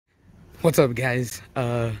What's up, guys?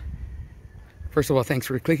 First of all, thanks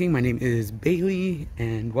for clicking. My name is Bailey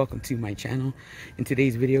and welcome to my channel. In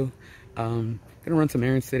today's video, I'm gonna run some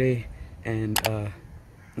errands today, and I'm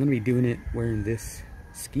gonna be doing it wearing this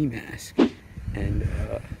ski mask. And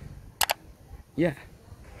yeah,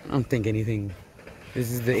 I don't think anything.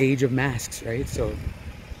 This is the age of masks, right? So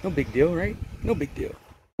no big deal, right? No big deal.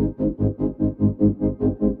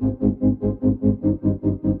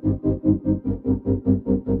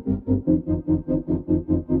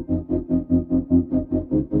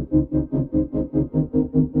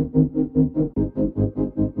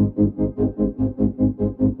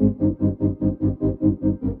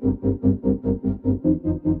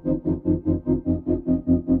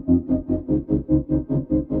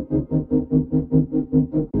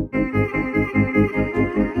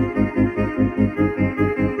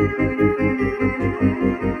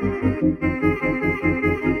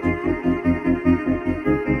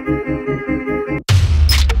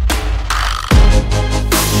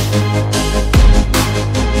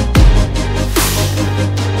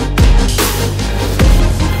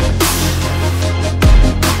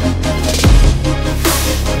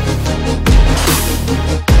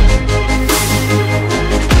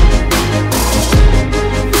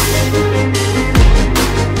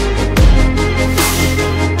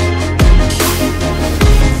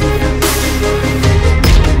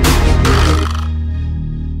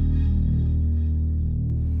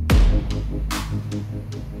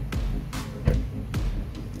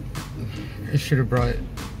 I should have brought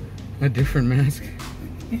a different mask.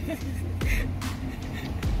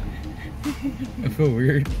 I feel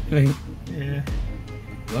weird. Like, yeah.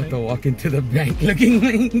 I'll have to walk into the bank looking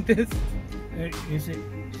like this. Is it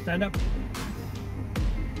stand up?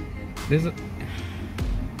 There's a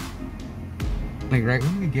like right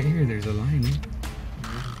when we get here, there's a line.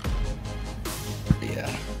 Yeah.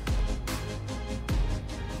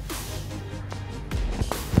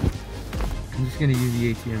 I'm just gonna use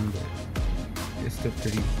the ATM, but it's still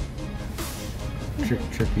pretty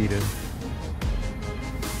trippy to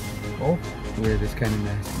wear this kind of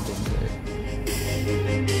mask and go inside.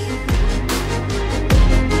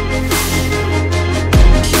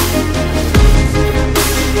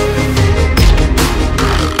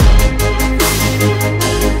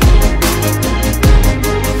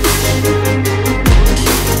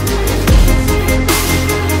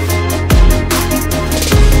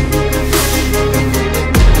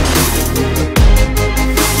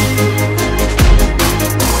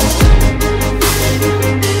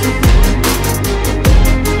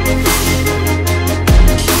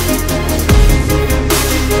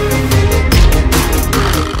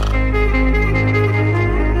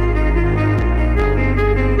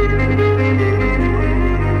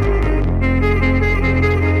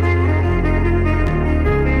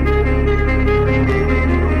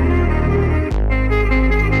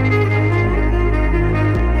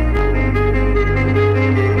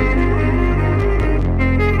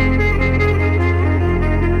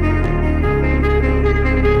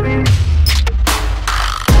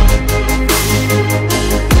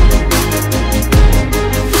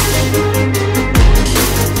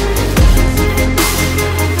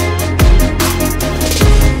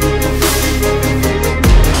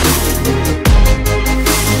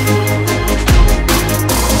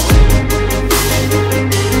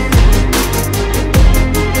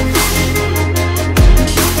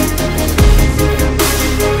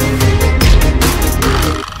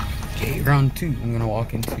 Round two, I'm gonna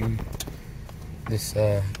walk into this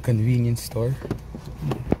convenience store.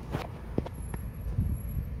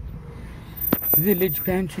 Village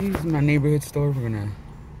Pantries, my neighborhood store. We're gonna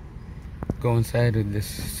go inside with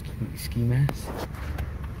this ski mask.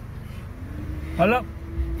 Hello.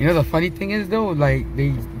 You know the funny thing is though, like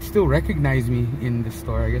they still recognize me in the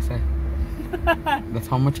store. I guess that's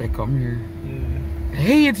how much I come here. Yeah.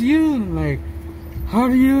 Hey, it's you! I'm like, how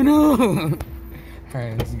do you know?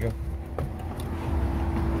 Alright, let's go.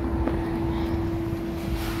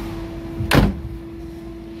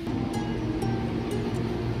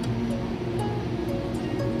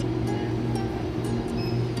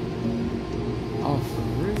 Oh, for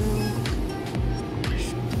real?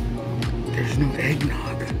 There's no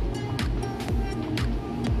eggnog.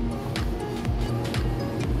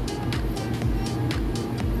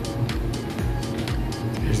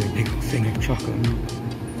 There's a big old thing of chocolate milk.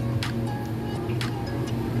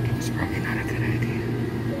 It's probably not a good idea.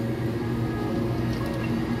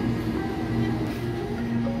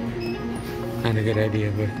 Not a good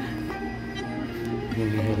idea, but I'm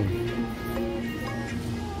going ahead and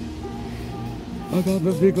I got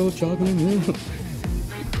the big old chocolate milk.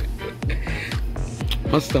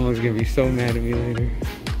 My stomach's gonna be so mad at me later.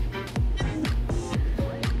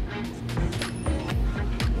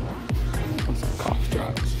 Want some cough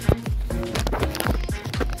drops.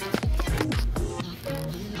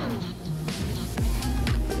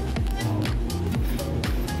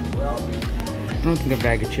 I don't think a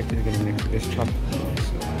bag of chips is gonna mix with this chocolate.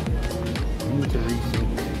 So I need to rethink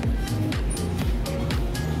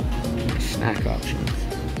my snack options.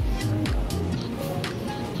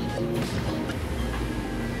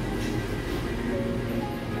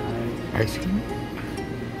 Ice cream?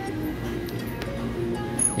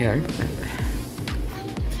 Yeah, it's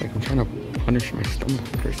like I'm trying to punish my stomach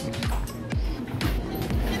for Christmas.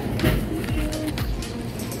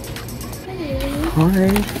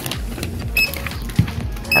 Hi.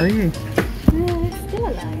 How are you? Still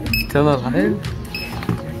alive. Still alive?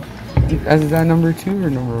 Is that number 2 or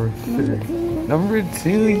number 3? Number 2,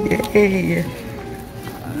 yay!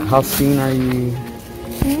 How soon are you?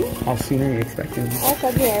 How soon are you expecting? Oh,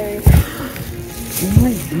 February. Oh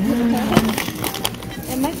my god!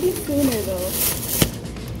 It might be sooner though.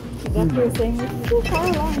 The doctor was saying it's too far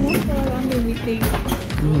along, more far along than we think.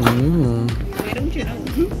 Why don't you know?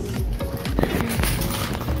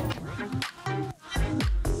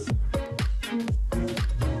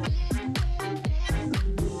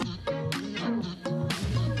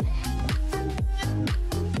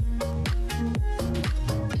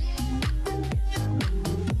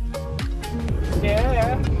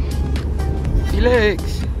 Yeah. Felix!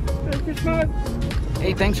 Merry Christmas.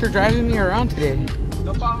 Hey, thanks for driving me around today.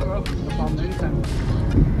 No problem, bro. No problem. Anytime.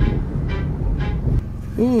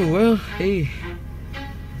 Ooh, well, hey.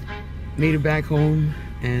 Made it back home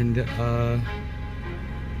and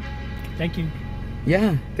Thank you.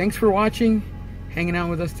 yeah, thanks for watching, hanging out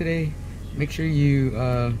with us today. Make sure you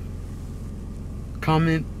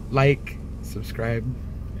comment, like, subscribe,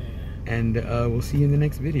 and we'll see you in the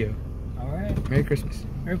next video. All right. Merry Christmas.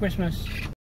 Merry Christmas.